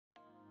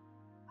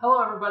Hello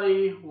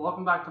everybody,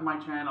 welcome back to my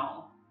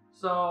channel.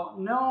 So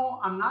no,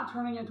 I'm not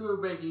turning into a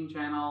baking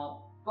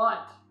channel,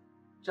 but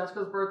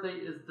Jessica's birthday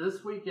is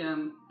this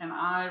weekend and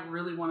I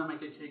really want to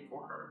make a cake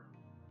for her.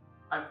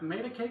 I've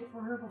made a cake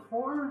for her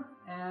before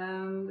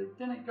and it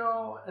didn't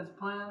go as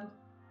planned.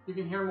 You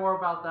can hear more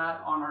about that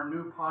on our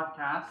new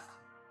podcast.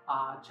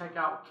 Check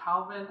out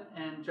Calvin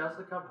and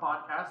Jessica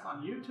podcast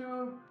on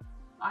YouTube,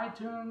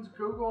 iTunes,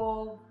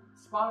 Google,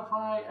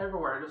 Spotify,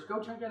 everywhere. Just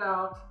go check it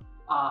out.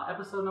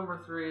 Episode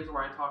number 3 is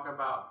where I talk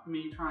about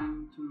me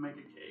trying to make a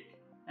cake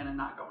and it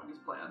not going as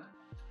planned.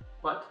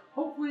 But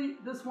hopefully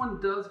this one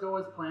does go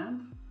as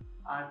planned.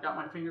 I've got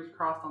my fingers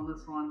crossed on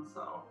this one,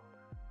 so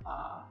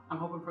I'm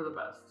hoping for the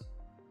best.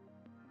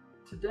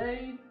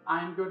 Today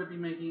I'm going to be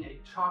making a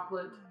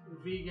chocolate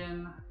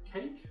vegan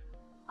cake.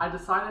 I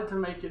decided to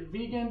make it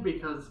vegan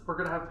because we're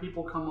going to have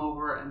people come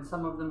over and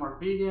some of them are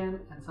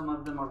vegan and some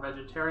of them are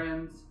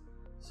vegetarians.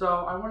 So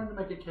I wanted to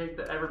make a cake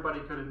that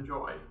everybody could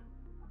enjoy.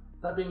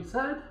 That being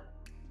said,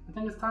 I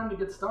think it's time to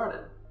get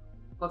started.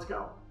 Let's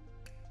go.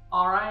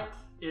 All right,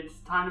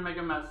 it's time to make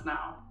a mess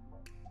now.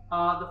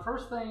 The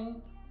first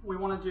thing we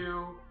want to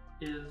do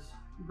is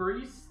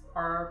grease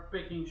our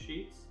baking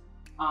sheets.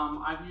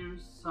 I've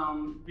used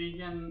some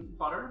vegan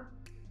butter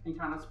and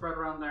kind of spread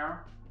around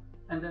there.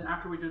 And then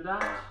after we do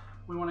that,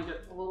 we want to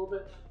get a little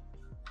bit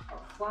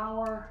of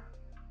flour,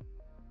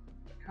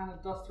 kind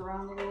of dust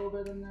around a little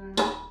bit in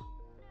there.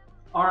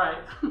 All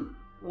right.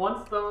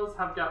 Once those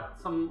have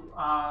got some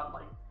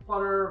like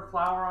butter,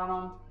 flour on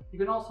them, you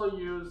can also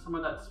use some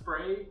of that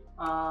spray,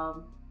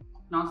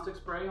 non-stick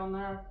spray on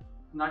there,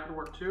 and that could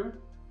work too.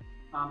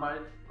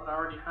 But I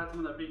already had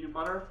some of that vegan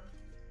butter.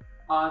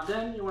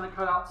 Then you want to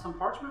cut out some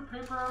parchment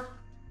paper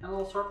and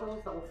little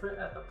circles that will fit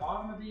at the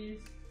bottom of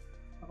these.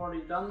 I've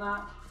already done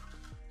that.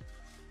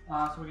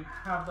 So we can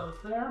have those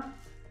there.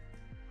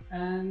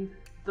 And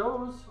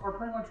those are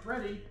pretty much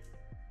ready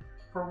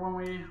for when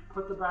we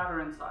put the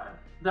batter inside.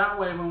 That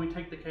way when we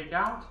take the cake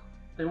out,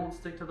 they won't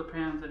stick to the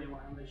pans anyway,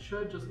 and they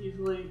should just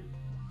easily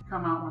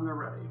come out when they're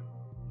ready.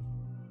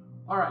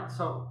 All right,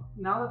 so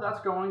now that that's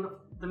going,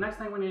 the next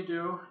thing we need to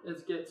do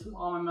is get some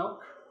almond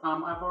milk.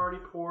 I've already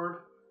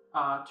poured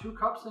 2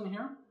 cups in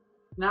here.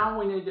 Now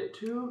we need to get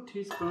 2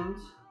 teaspoons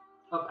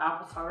of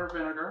apple cider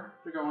vinegar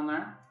to go in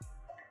there.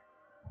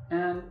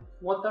 And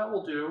what that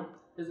will do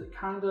is it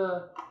kind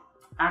of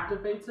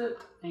activates it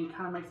and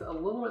kind of makes it a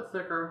little bit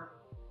thicker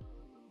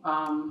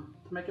to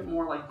make it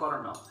more like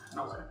buttermilk in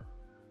a way.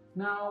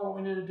 Now what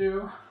we need to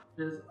do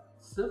is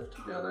sift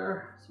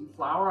together some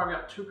flour. I've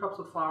got 2 cups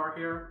of flour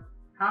here,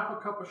 half a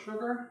cup of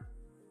sugar.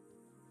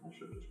 I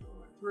should just go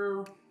right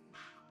through.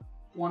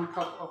 1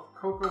 cup of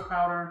cocoa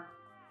powder.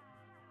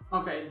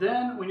 Okay,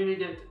 then we need to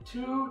get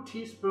 2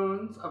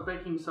 teaspoons of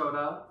baking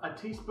soda, a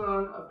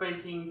teaspoon of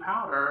baking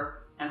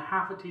powder, and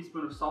half a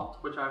teaspoon of salt,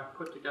 which I've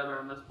put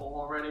together in this bowl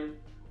already.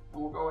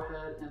 And we'll go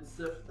ahead and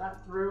sift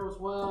that through as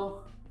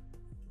well.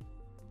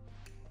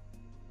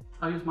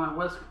 I'll use my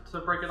whisk to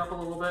break it up a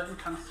little bit and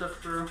kind of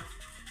sift through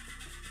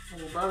a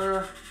little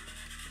better.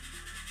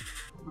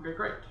 Okay,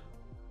 great.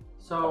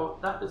 So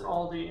that is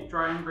all the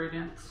dry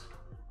ingredients.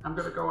 I'm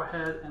gonna go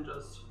ahead and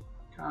just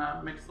kind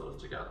of mix those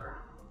together.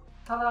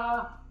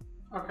 Ta-da!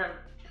 Okay.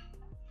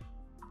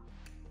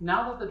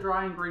 Now that the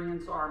dry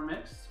ingredients are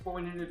mixed, what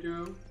we need to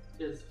do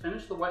is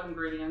finish the wet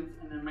ingredients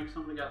and then mix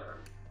them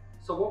together.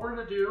 So what we're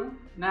gonna do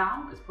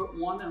now is put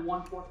 1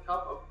 1/4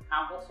 cup of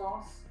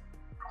applesauce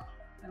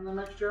in the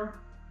mixture.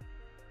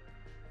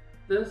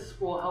 This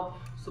will help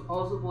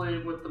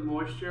supposedly with the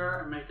moisture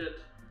and make it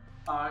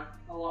a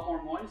lot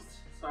more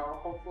moist. So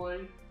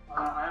hopefully,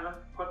 I haven't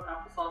put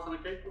applesauce in a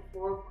cake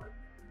before, but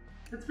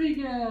it's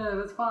vegan,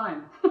 it's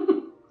fine.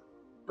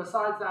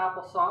 Besides the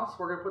applesauce,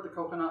 we're gonna put the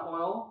coconut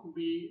oil,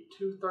 be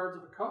 2/3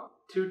 of a cup,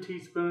 2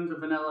 teaspoons of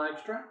vanilla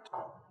extract.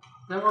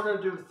 Then we're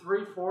gonna do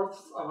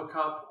 3/4 of a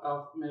cup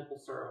of maple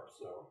syrup.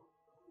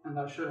 And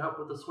that should help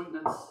with the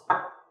sweetness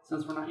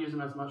since we're not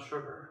using as much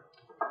sugar.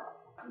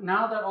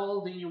 Now that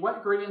all the wet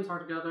ingredients are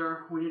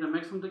together, we need to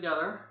mix them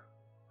together.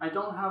 I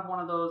don't have one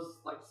of those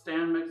like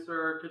stand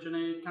mixer,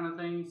 KitchenAid kind of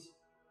things.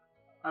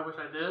 I wish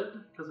I did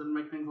because it'd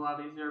make things a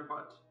lot easier,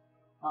 but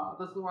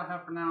this is what I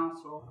have for now,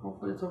 so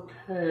hopefully it's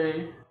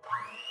okay.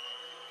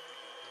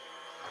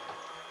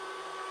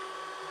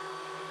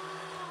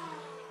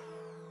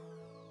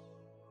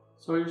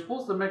 So you're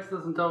supposed to mix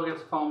this until it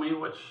gets foamy,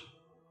 which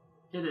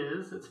it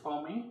is, it's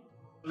foamy.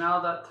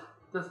 Now that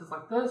this is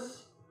like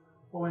this,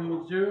 what we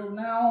need to do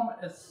now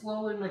is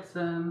slowly mix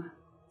in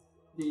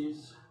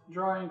these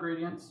dry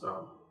ingredients.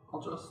 So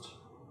I'll just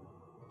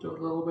do a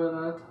little bit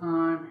at a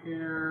time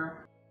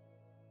here.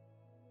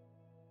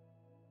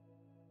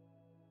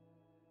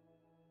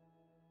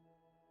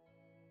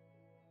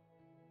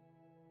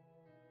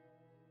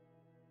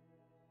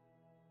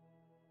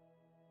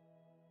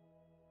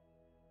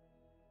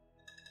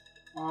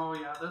 Oh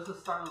yeah, this is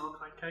starting to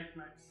look like cake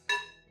mix.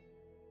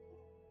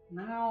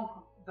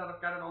 Now that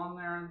I've got it on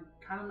there and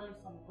kind of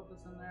mixed, I'm gonna put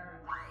this in there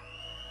and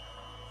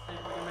see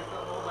if we can mix it a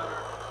little better.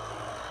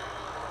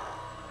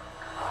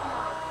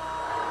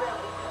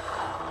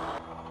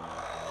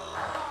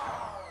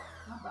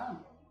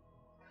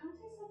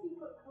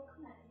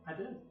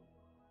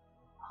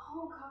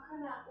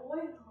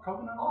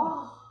 coconut oil.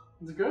 Oh.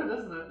 It's good,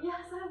 isn't it?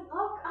 Yes, I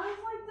was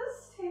like,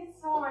 this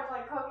tastes so much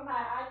like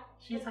coconut.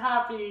 She's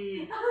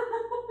happy.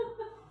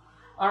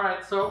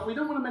 Alright, so we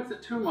don't want to mix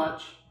it too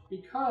much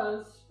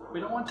because we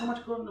don't want too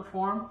much gluten to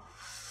form.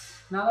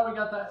 Now that we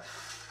got that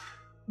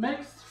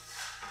mixed,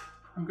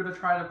 I'm going to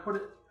try to put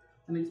it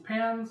in these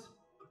pans.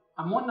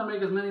 I'm wanting to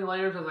make as many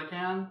layers as I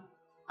can.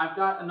 I've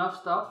got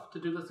enough stuff to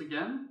do this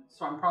again,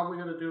 so I'm probably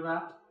going to do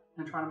that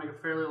and try to make a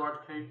fairly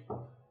large cake.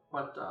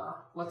 But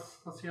let's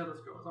see how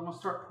this goes. I'm going to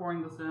start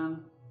pouring this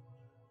in.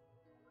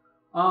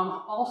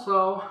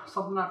 Also,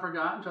 something I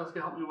forgot,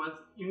 Jessica helped me with,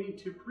 you need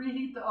to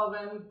preheat the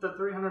oven to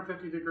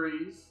 350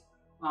 degrees.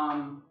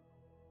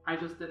 I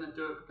just didn't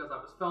do it because I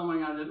was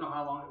filming. I didn't know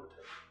how long it would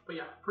take. But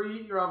yeah,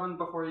 preheat your oven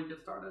before you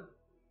get started.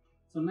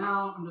 So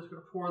now I'm just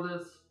going to pour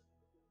this,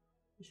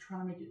 just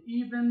trying to make it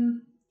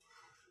even.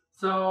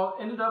 So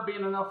ended up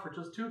being enough for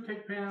just 2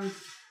 cake pans.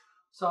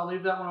 So I'll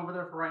leave that one over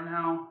there for right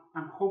now.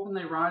 I'm hoping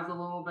they rise a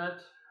little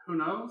bit. Who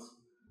knows?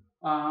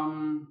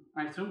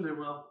 I assume they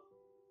will.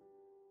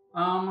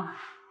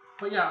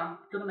 But yeah, I'm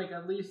gonna make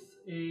at least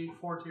a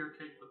 4-tier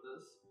cake with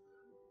this.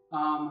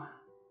 Now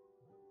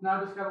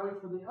I just gotta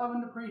wait for the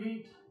oven to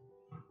preheat.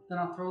 Then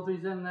I'll throw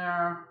these in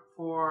there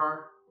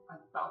for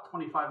about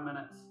 25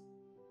 minutes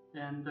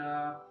and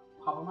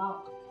pop them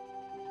out.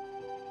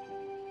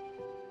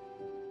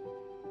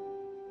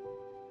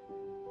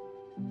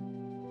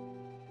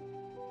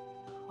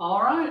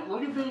 All right,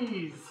 look at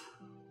these.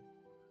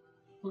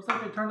 Looks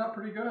like they turned out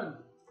pretty good.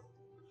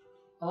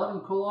 I'll let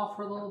them cool off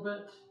for a little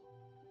bit.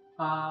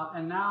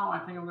 And now I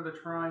think I'm going to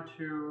try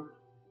to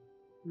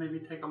maybe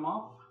take them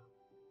out.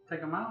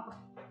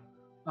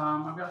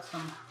 I've got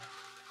some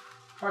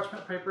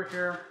parchment paper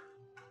here.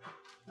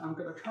 I'm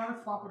going to try to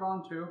flop it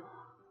onto.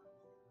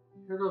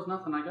 Here goes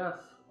nothing, I guess.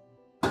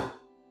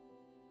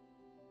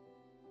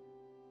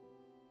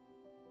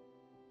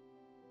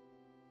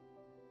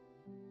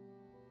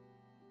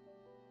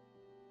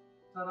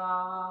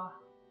 Ta-da!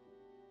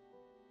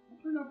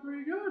 That turned out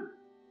pretty good.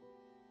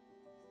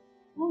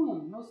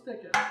 Boom, no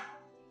sticking.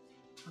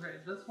 Okay,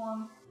 this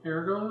one,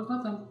 here goes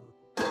nothing.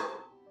 I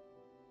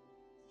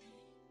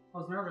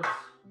was nervous.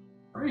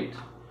 Great.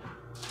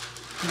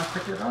 I'm gonna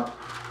pick it up,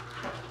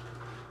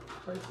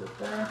 place it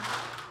there.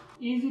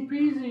 Easy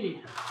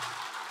peasy.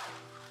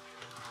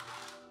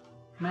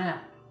 Man.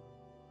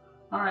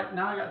 Alright,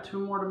 now I got 2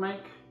 more to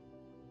make,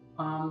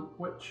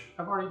 which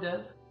I've already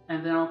did.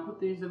 And then I'll put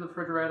these in the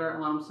refrigerator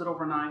and let them sit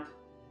overnight.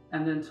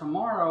 And then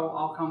tomorrow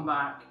I'll come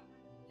back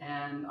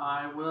and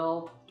I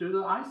will do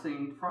the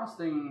icing,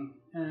 frosting,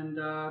 and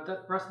the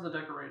rest of the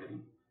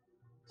decorating.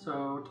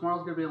 So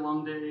tomorrow's gonna be a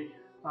long day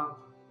of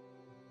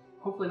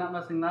hopefully not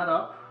messing that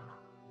up.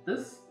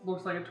 This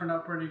looks like it turned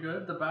out pretty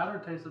good. The batter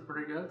tasted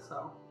pretty good,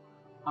 so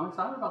I'm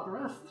excited about the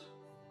rest.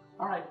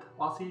 All right,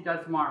 well, I'll see you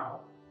guys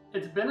tomorrow.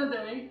 It's been a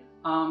day.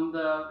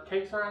 The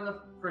cakes are in the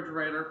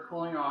refrigerator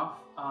cooling off.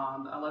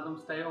 I let them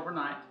stay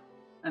overnight.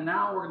 And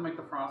now we're gonna make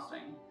the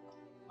frosting.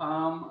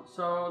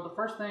 So the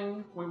first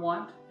thing we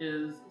want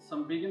is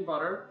some vegan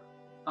butter.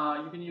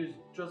 You can use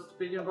just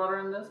vegan butter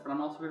in this, but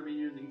I'm also going to be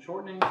using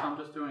shortening, so I'm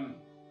just doing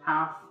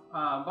half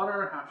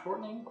butter, half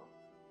shortening.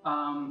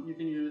 You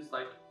can use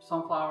like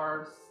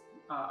sunflower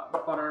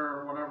butter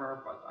or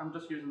whatever, but I'm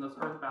just using this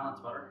Earth Balance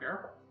butter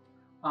here.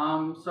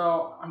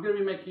 So I'm going to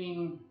be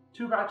making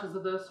 2 batches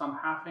of this, so I'm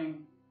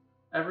halving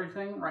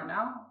everything right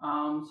now.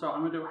 So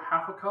I'm going to do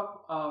half a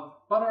cup of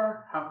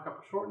butter, half a cup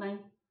of shortening.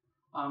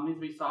 Needs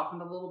to be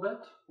softened a little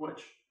bit,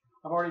 which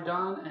I've already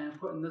done and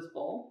put in this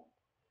bowl.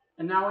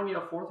 And now we need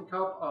a 1/4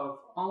 cup of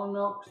almond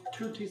milk,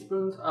 2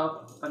 teaspoons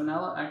of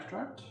vanilla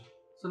extract.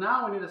 So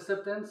now we need to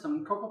sift in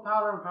some cocoa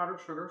powder and powdered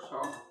sugar,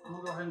 so I'm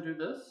gonna go ahead and do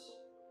this.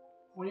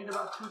 We need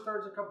about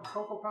 2/3 a cup of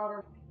cocoa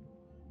powder.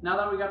 Now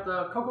that we got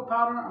the cocoa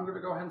powder, I'm gonna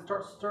go ahead and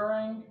start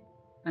stirring,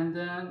 and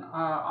then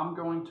I'm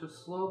going to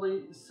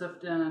slowly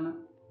sift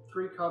in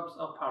 3 cups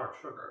of powdered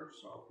sugar.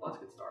 So let's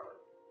get started.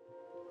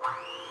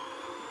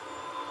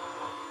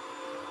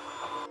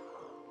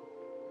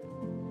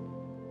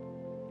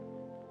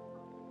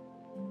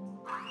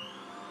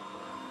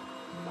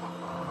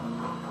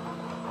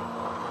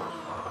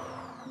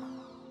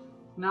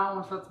 Now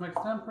once that's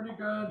mixed in pretty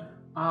good,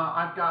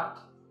 I've got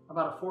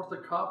about a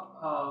 1/4 cup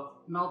of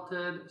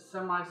melted,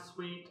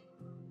 semi-sweet,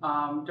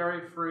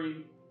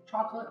 dairy-free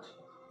chocolate.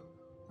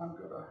 I'm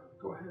gonna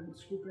go ahead and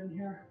scoop in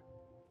here.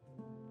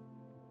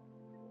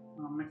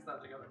 I'll mix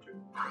that together too.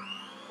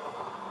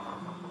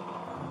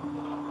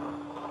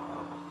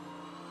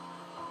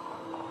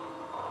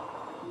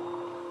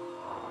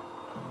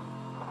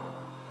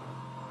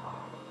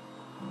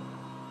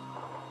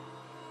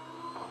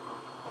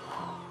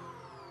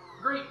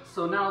 Great,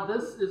 so now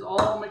this is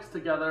all mixed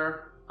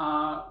together.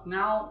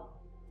 Now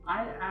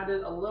I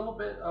added a little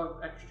bit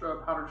of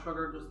extra powdered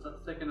sugar just to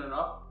thicken it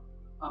up,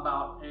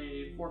 about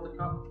a 1/4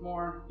 cup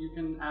more. You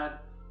can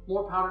add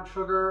more powdered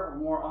sugar or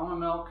more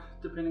almond milk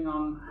depending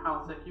on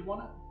how thick you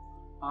want it.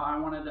 I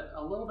wanted it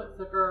a little bit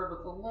thicker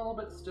with a little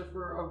bit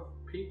stiffer of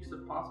peaks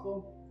if possible.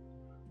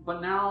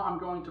 But now I'm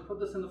going to put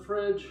this in the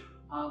fridge,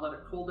 let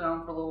it cool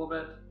down for a little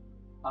bit,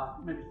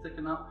 maybe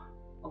thicken up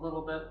a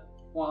little bit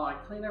while I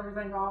clean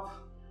everything off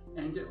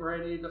and get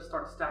ready to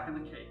start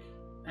stacking the cake.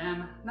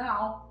 And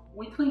now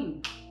we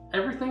clean.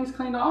 Everything's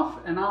cleaned off,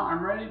 and now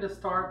I'm ready to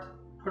start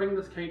putting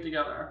this cake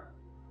together.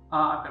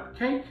 I've got the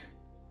cake,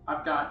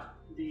 I've got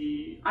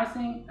the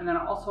icing, and then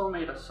I also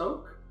made a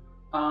soak.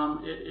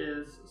 It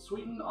is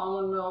sweetened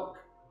almond milk,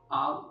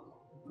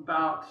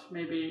 about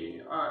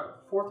maybe a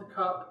fourth a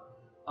cup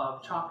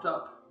of chopped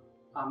up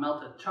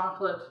melted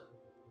chocolate,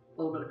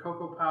 a little bit of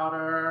cocoa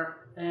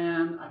powder,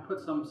 and I put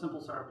some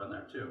simple syrup in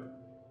there too.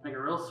 Make it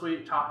real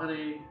sweet,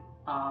 chocolatey,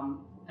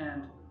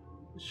 and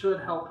it should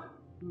help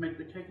make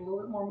the cake a little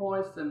bit more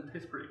moist and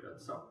taste pretty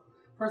good. So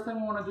first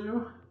thing we want to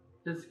do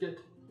is get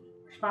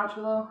our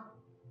spatula,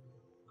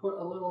 put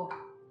a little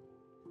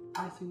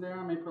icing there.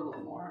 I may put a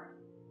little more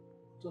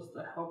just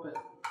to help it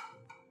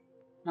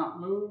not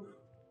move,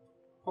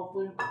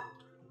 hopefully.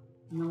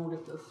 And then we'll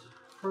get this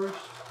first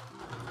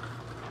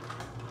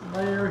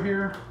layer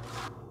here.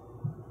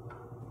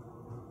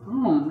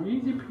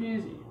 Easy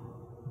peasy.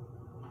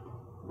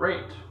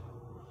 Great.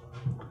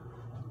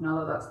 Now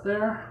that that's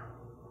there,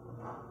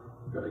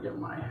 I'm gonna get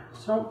my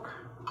soak.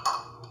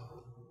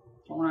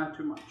 Don't want to add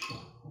too much.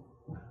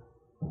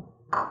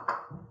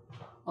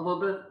 A little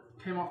bit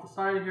came off the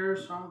side here,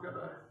 so I'm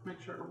gonna make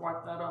sure to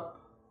wipe that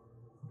up.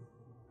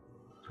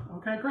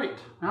 Okay, great.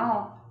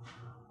 Now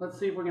let's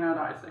see if we can add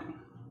icing.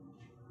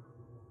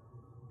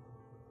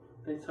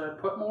 They said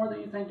put more than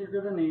you think you're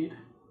gonna need.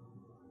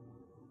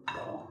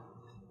 So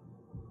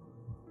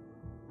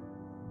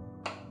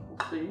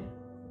we'll see.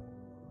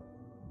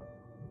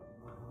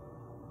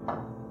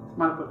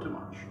 Might have put too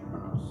much. Who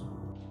knows?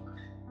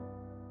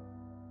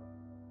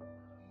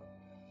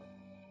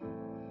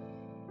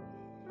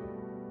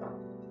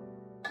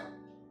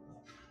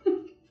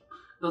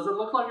 Does it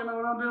look like I know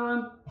what I'm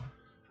doing?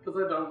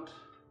 Because I don't.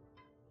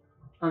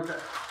 Okay.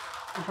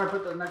 If I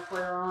put the next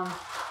layer on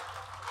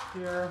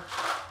here.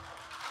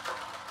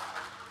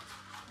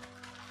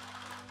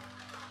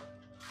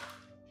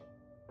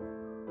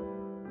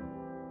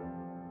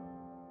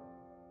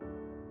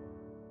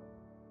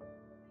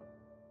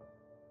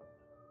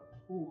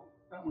 Ooh,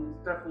 that one is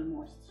definitely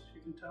moist,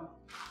 you can tell.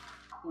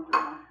 Look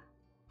at my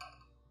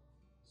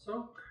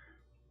soak.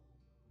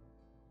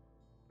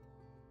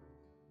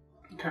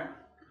 Okay,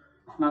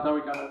 now that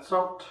we got it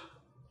soaked,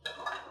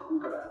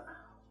 I'm gonna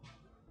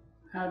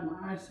add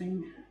my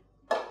icing.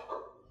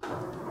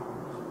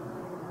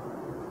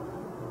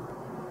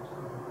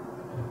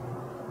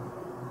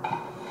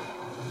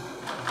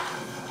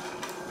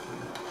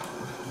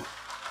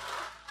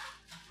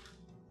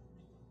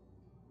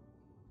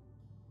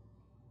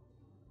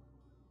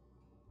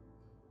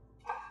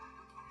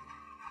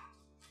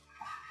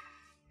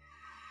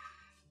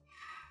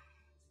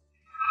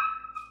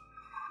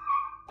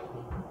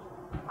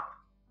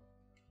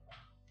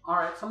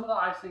 Alright, some of the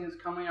icing is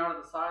coming out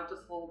of the side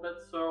just a little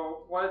bit,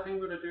 so what I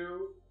think I'm going to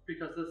do,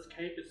 because this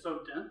cake is so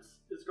dense,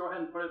 is go ahead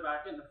and put it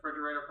back in the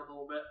refrigerator for a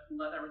little bit and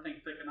let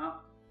everything thicken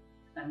up.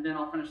 And then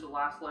I'll finish the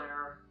last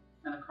layer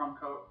and the crumb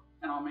coat,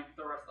 and I'll make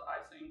the rest of the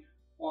icing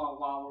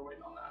while we're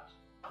waiting on that.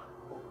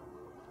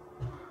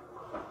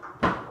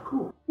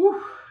 Cool.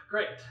 Whew,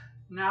 great.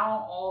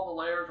 Now all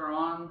the layers are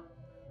on.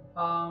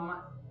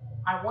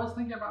 I was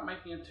thinking about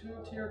making a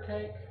 2-tier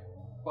cake,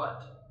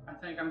 but I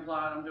think I'm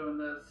glad I'm doing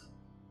this.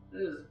 It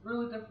is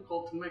really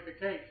difficult to make a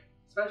cake,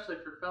 especially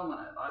if you're filming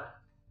it.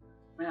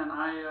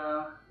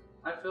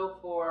 I feel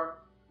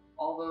for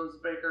all those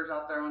bakers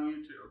out there on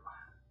YouTube.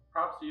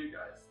 Props to you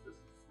guys. This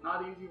is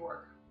not easy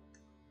work.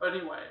 But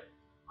anyway,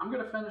 I'm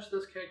gonna finish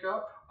this cake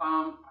up.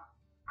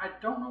 I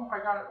don't know if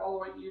I got it all the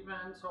way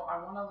even, so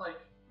I wanna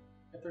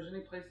if there's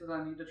any places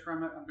I need to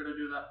trim it, I'm gonna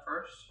do that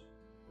first.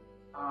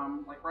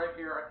 Like right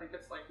here, I think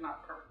it's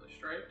not perfectly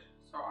straight,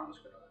 so I'm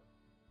just gonna.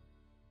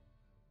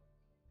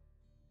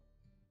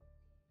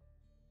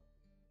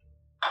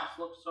 This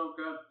looks so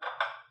good.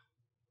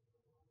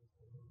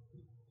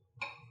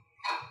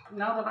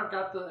 Now that I've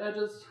got the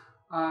edges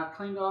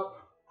cleaned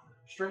up,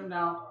 straightened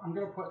out, I'm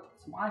gonna put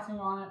some icing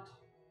on it.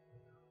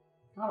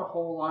 Not a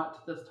whole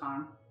lot this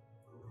time.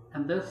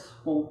 And this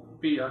will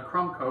be a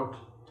crumb coat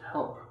to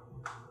help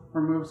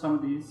remove some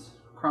of these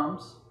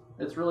crumbs.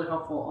 It's really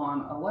helpful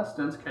on a less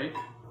dense cake.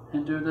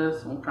 And do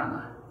this and we'll kind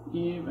of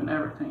even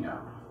everything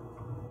out.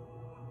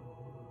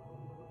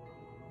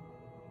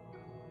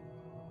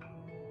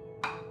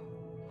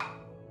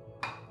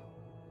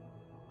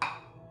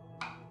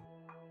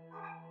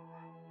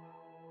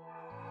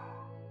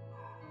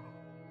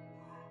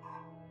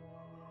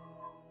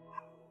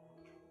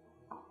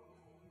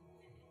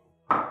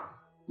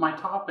 My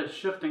top is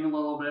shifting a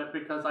little bit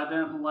because I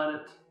didn't let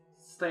it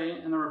stay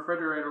in the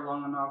refrigerator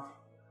long enough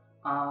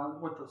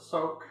with the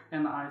soak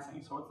and the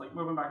icing. So it's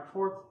moving back and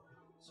forth.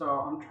 So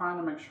I'm trying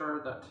to make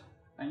sure that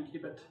I can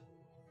keep it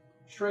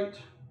straight.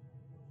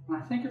 And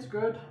I think it's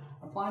good.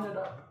 I've lined it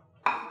up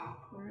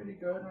pretty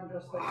good. I'm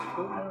just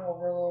scooting it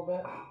over a little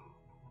bit.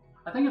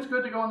 I think it's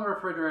good to go in the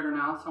refrigerator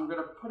now. So I'm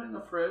gonna put it in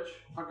the fridge.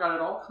 I've got it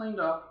all cleaned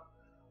up.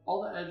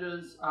 All the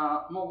edges.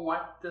 I'm gonna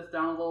wipe this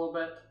down a little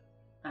bit.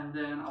 And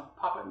then I'll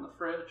pop it in the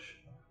fridge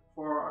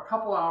for a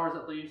couple hours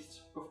at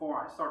least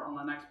before I start on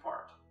the next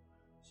part.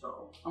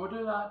 So I'm gonna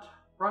do that,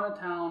 run to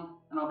town,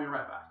 and I'll be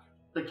right back.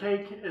 The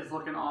cake is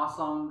looking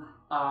awesome.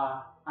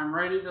 I'm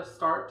ready to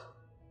start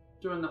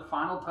doing the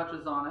final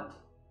touches on it.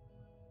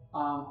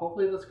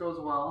 Hopefully this goes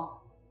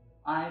well.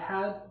 I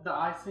had the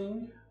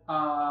icing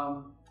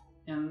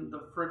in the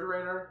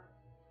refrigerator,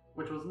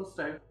 which was a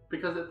mistake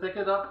because it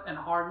thickened up and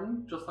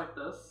hardened just like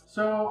this.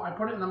 So I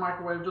put it in the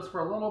microwave just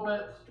for a little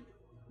bit.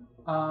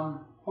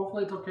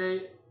 Hopefully it's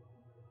okay.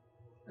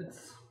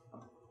 It's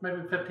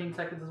maybe 15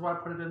 seconds is what I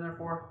put it in there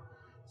for.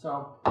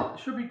 So it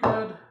should be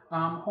good.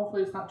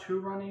 Hopefully it's not too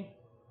runny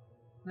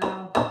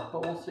now,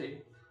 but we'll see.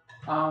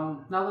 Now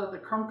that the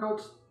crumb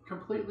coat's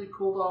completely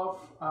cooled off,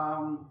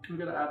 I'm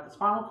gonna add this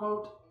final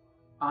coat.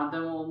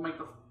 Then we'll make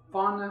the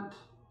fondant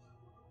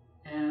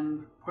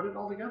and put it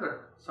all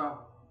together. So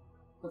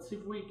let's see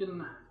if we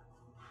can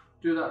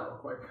do that real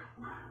quick.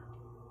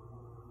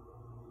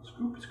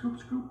 Scoop, scoop,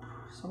 scoop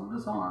some of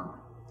this on.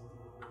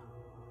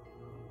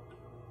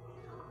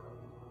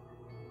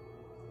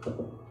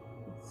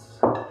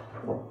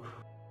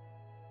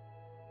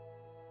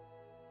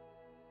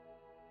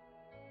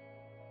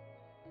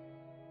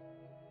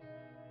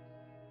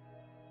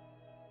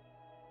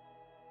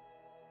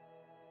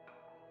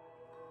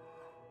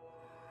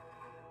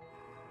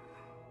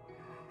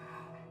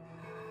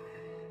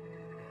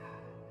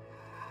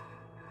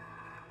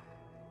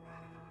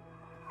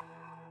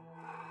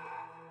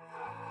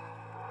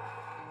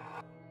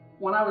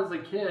 When I was a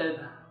kid,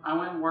 I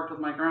went and worked with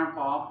my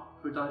grandpa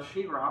who does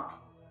sheetrock,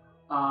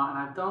 and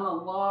I've done a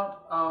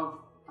lot of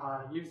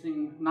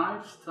using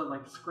knives to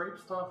like scrape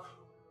stuff,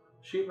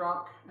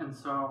 sheetrock, and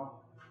so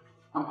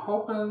I'm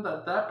hoping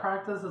that that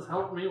practice has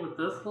helped me with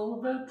this a little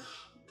bit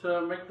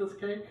to make this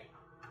cake.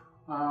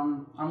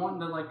 I'm wanting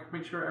to like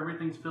make sure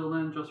everything's filled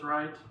in just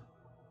right,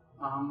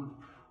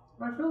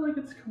 but I feel like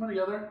it's coming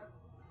together.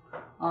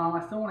 I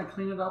still want to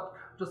clean it up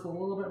just a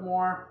little bit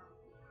more.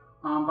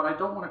 But I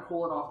don't want to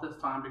cool it off this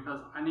time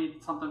because I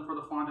need something for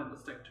the fondant to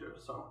stick to.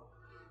 So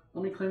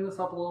let me clean this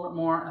up a little bit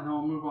more and then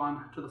we'll move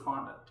on to the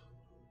fondant.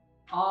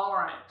 All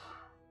right,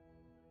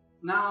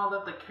 now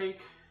that the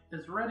cake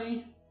is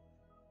ready,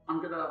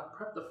 I'm gonna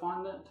prep the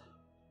fondant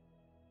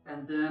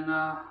and then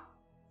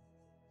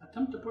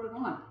attempt to put it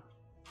on.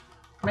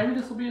 Maybe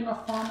this will be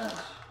enough fondant.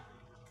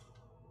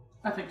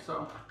 I think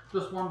so.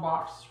 Just one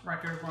box right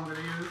here is what I'm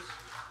gonna use.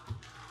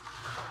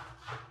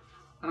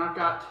 And I've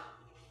got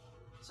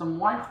some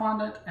white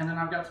fondant, and then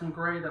I've got some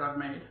gray that I've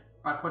made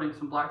by putting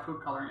some black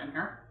food coloring in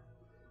here.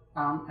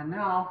 And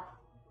now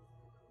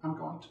I'm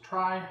going to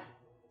try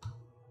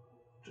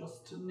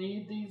just to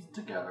knead these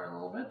together a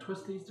little bit,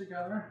 twist these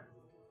together.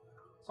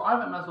 So I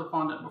haven't messed with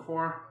fondant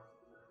before,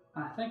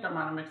 and I think I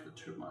might have mixed it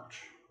too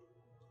much.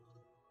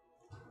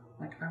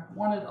 Like I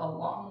wanted a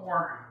lot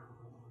more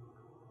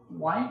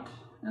white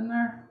in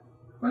there,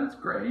 but it's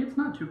gray, it's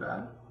not too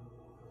bad.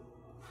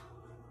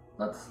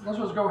 Let's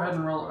just go ahead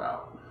and roll it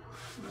out.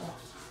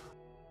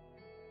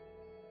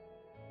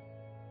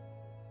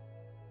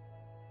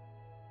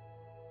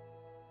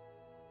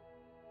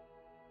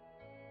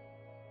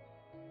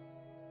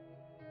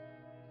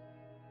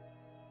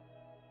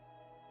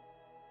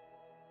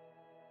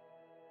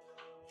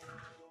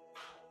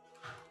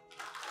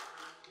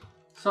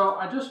 So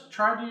I just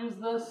tried to use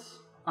this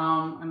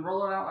and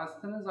roll it out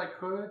as thin as I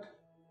could,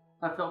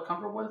 I felt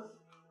comfortable with,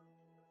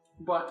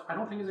 but I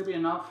don't think it's gonna be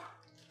enough.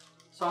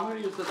 So I'm gonna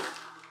use this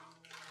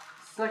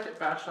second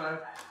batch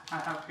that I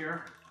have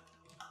here.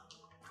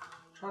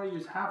 Try to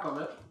use half of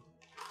it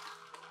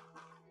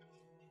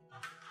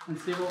and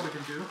see what we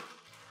can do.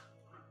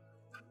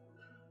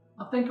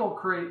 I think it'll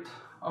create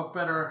a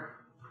better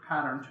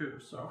pattern too,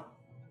 so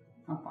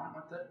I'm fine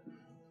with it.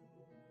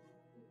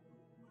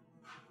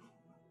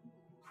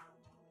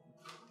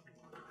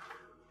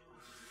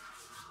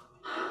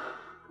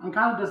 I'm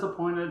kind of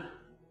disappointed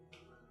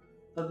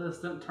that this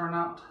didn't turn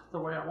out the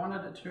way I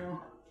wanted it to.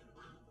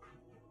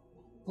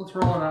 Let's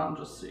roll it out and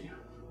just see.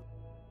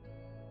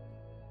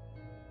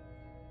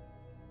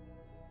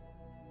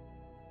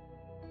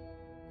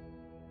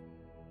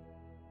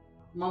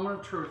 Moment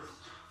of truth.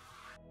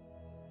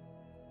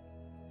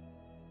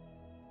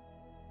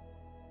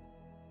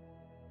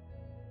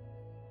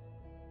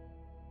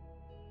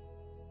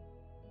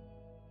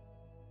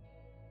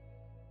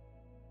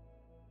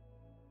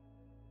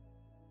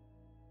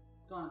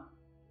 Done.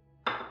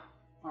 All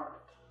right.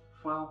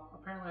 Well,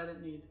 apparently I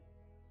didn't need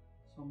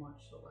so much,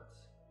 so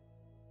let's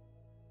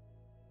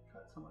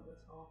cut some of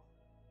this off.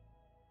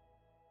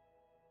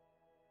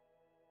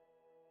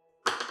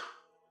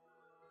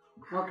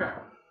 Okay.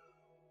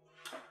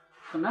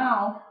 So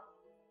now,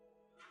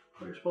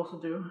 what you're supposed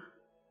to do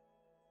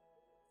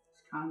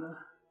is kind of,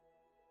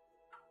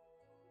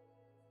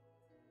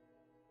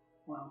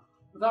 well,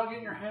 without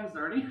getting your hands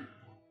dirty,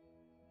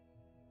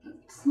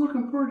 it's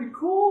looking pretty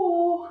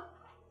cool.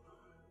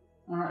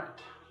 All right.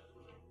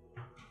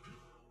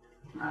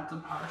 Add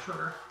some powdered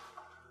sugar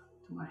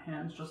to my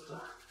hands just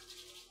to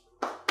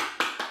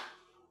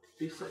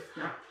be safe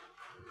here.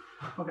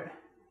 Okay,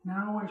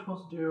 now what you're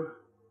supposed to do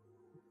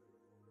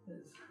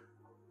is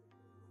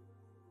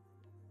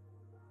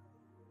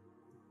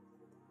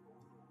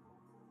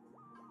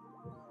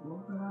A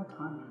little bit at a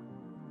time.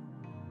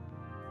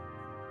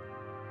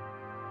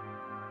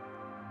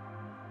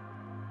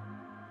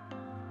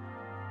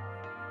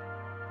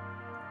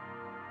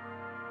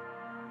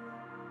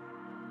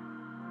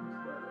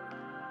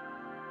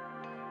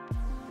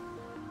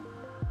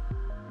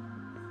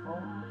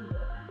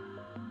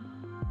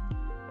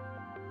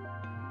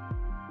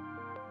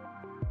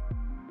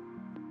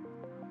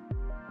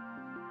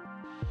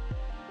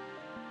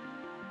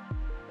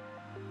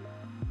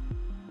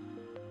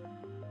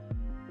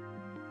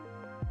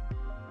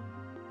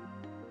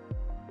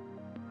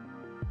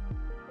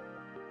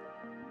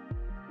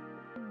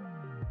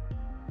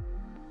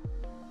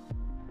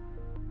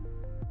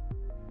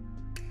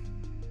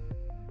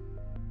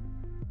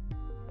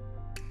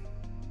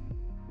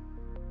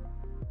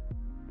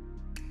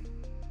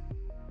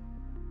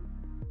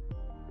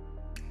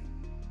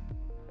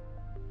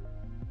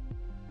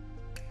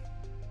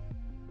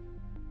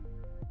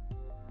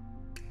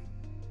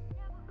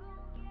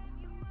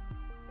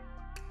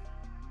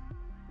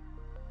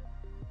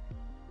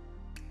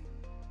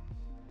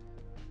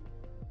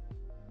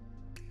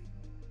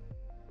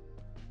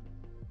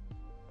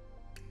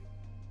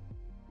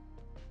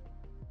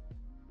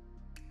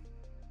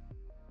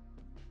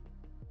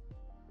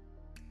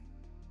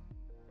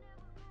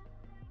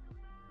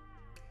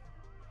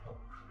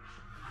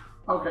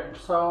 Okay,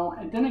 so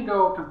it didn't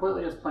go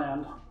completely as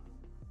planned.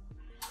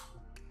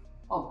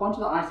 A bunch of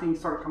the icing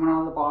started coming out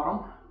of the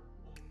bottom.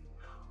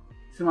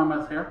 See my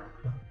mess here?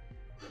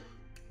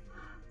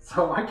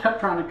 So I kept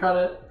trying to cut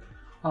it,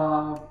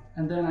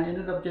 and then I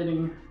ended up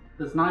getting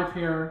this knife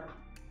here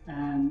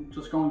and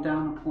just going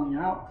down and pulling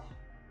out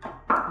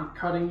and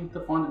cutting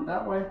the fondant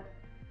that way.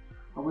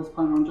 I was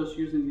planning on just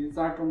using the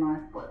X-Acto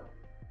knife, but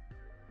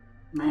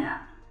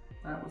man,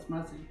 that was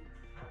messy.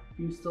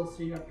 You can still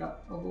see I've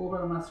got a little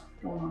bit of mess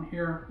going on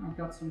here. I've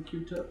got some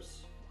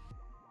Q-tips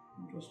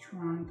I'm just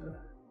trying to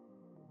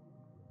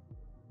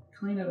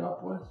clean it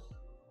up with.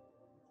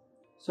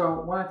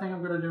 So what I think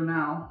I'm gonna do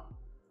now,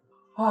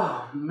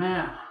 oh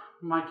man,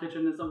 my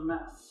kitchen is a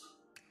mess.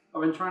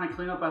 I've been trying to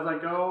clean up as I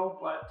go,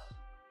 but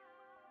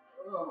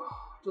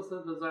just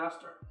a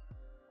disaster.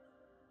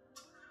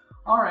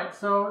 All right,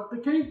 so the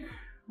cake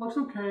looks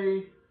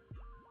okay.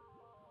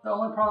 The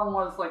only problem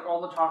was like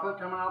all the chocolate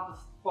coming out the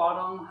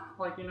bottom,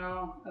 like, you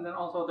know, and then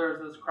also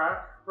there's this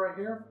crack right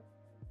here.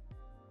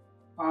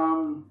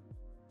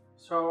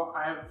 So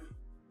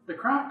the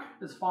crack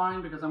is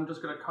fine because I'm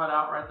just gonna cut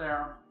out right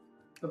there.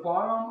 The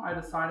bottom, I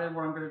decided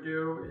what I'm gonna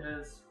do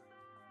is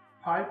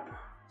pipe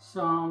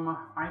some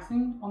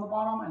icing on the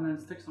bottom and then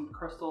stick some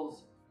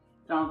crystals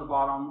down at the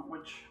bottom,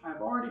 which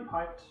I've already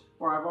piped,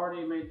 or I've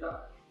already made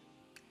the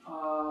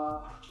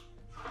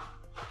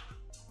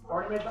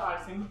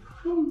icing.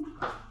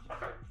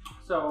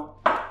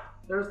 So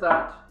there's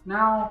that.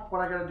 Now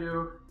what I gotta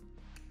do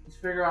is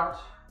figure out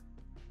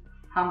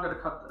how I'm gonna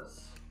cut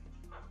this.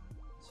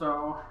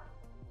 So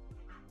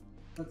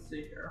let's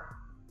see here.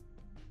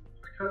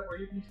 Should I cut it where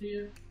you can see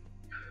it?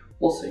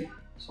 We'll see.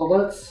 So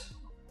let's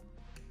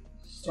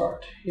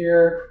start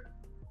here.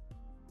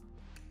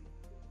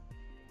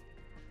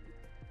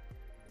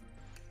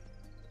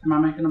 Am I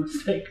making a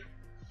mistake?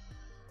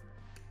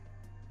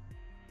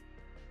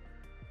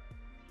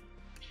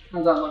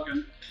 How's that looking?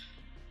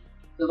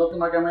 Is it looking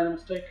like I made a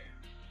mistake?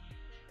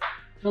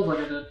 Feels like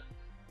I did.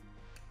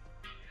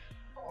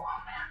 Oh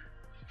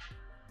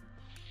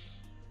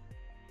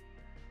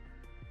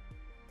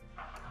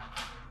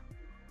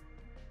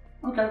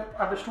man. Okay,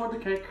 I've destroyed the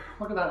cake.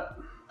 Look at that.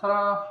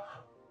 Ta-da!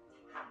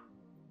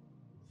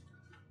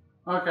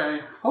 Okay,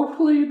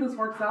 hopefully this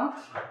works out.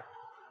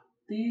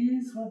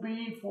 These will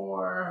be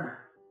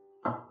for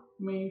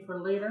me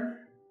for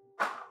later.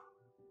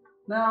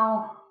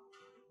 Now,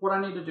 what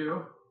I need to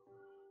do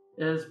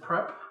is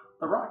prep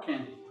the rock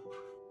candy.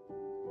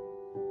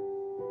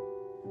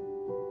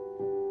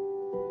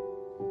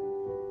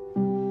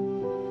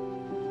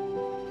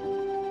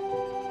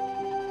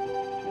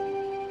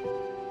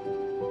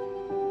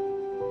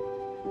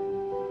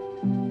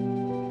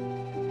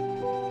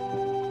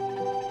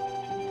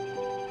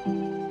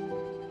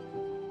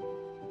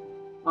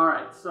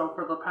 Alright, so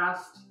for the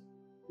past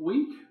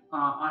week,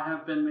 I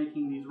have been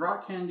making these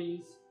rock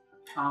candies.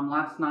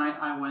 Last night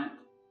I went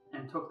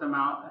and took them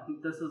out,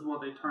 and this is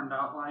what they turned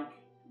out like.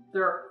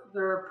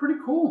 They're pretty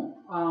cool.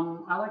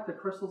 I like the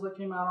crystals that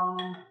came out on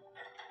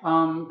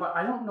them, but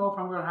I don't know if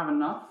I'm going to have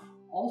enough.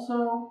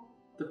 Also,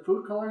 the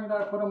food coloring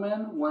that I put them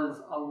in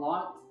was a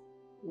lot,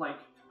 like,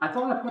 I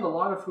thought I put a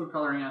lot of food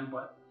coloring in,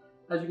 but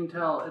as you can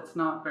tell, it's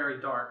not very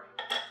dark.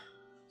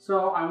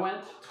 So I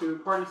went to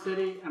Party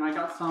City and I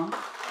got some.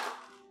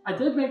 I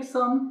did make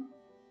some,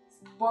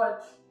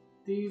 but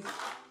these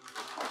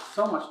are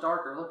so much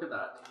darker. Look at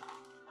that.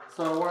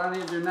 So what I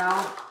need to do now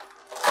is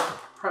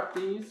prep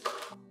these.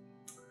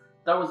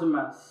 That was a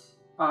mess.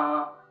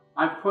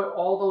 I put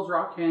all those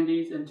rock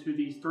candies into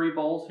these 3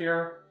 bowls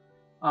here.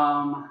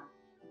 Now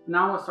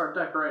I'm gonna start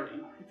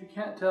decorating. If you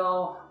can't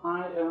tell,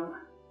 I am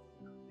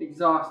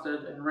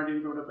exhausted and ready to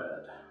go to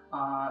bed.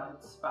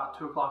 It's about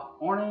 2 o'clock in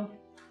the morning,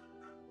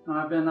 and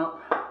I've been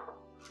up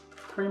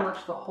pretty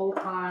much the whole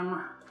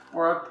time,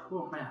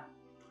 oh man,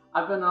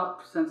 I've been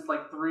up since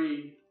like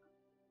 3.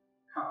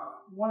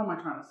 What am I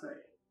trying to say?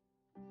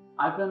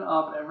 I've been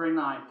up every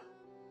night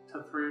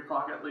to 3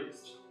 o'clock at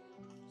least.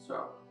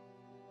 So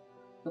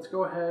let's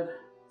go ahead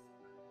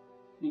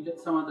and get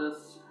some of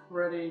this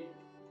ready.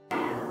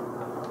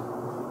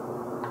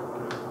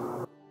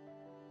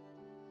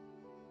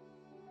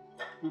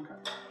 Okay.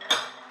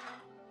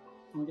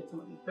 I'm gonna get some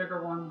of these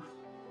bigger ones.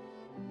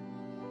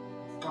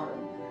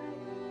 Starting.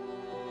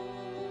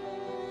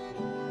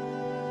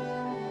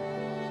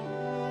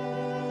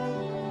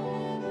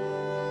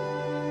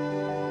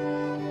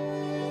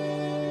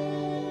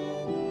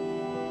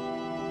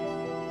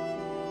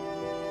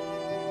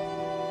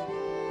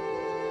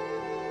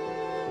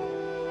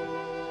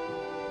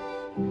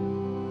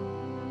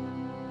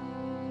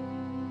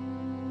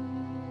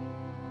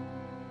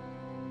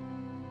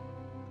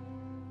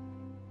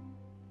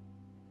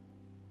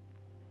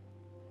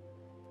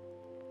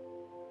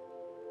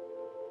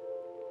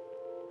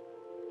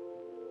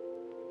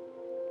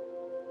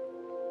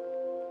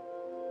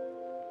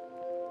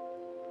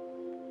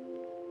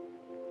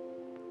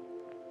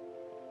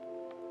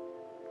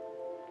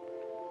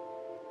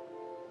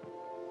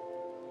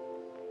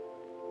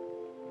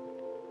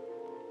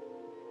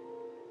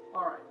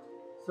 Alright,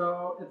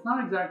 so it's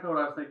not exactly what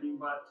I was thinking,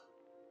 but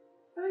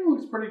I think it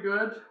looks pretty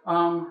good.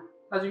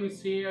 As you can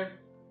see,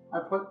 I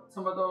put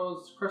some of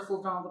those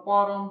crystals down at the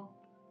bottom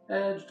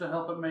edge to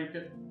help make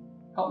it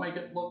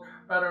look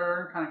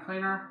better, kind of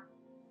cleaner.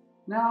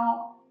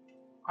 Now,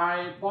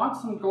 I bought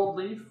some gold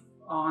leaf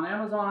on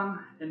Amazon.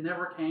 It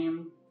never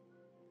came,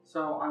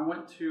 so I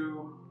went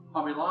to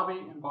Hobby Lobby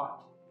and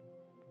bought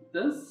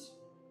this.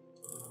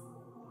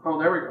 Oh,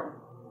 there we go.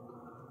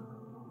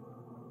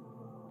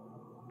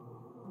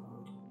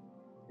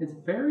 It's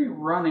very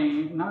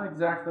runny, not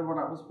exactly what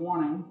I was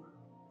wanting.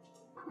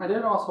 I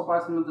did also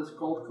buy some of this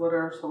gold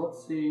glitter, so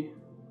let's see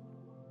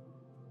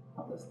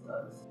how this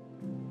does.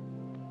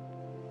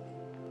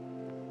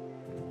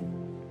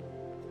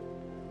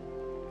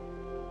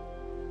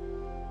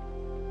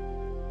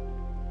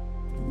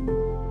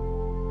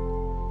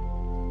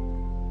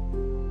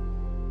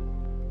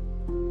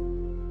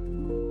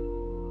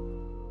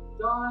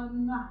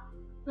 Done.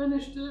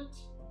 Finished it.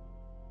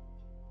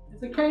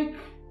 It's a cake.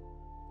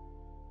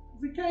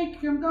 The cake,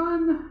 I'm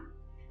done.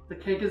 The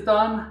cake is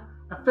done.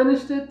 I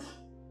finished it.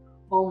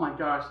 Oh my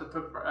gosh, that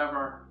took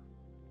forever.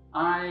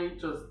 I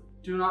just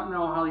do not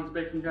know how these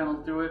baking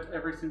channels do it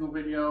every single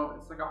video.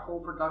 It's like a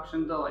whole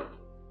production to like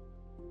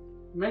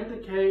make the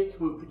cake,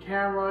 move the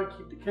camera,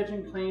 keep the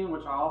kitchen clean,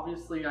 which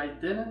obviously I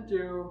didn't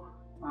do.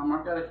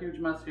 I've got a huge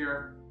mess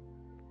here,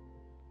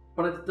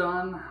 but it's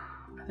done.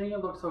 I think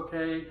it looks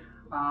okay.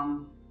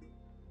 And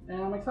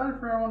I'm excited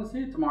for everyone to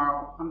see it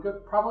tomorrow. I'm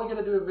probably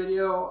gonna do a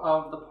video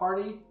of the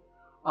party.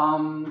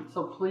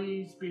 So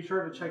please be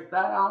sure to check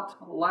that out.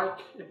 Like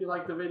if you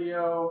like the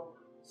video,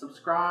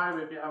 subscribe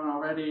if you haven't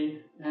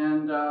already,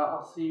 and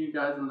I'll see you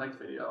guys in the next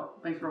video.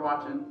 Thanks for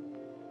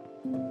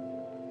watching.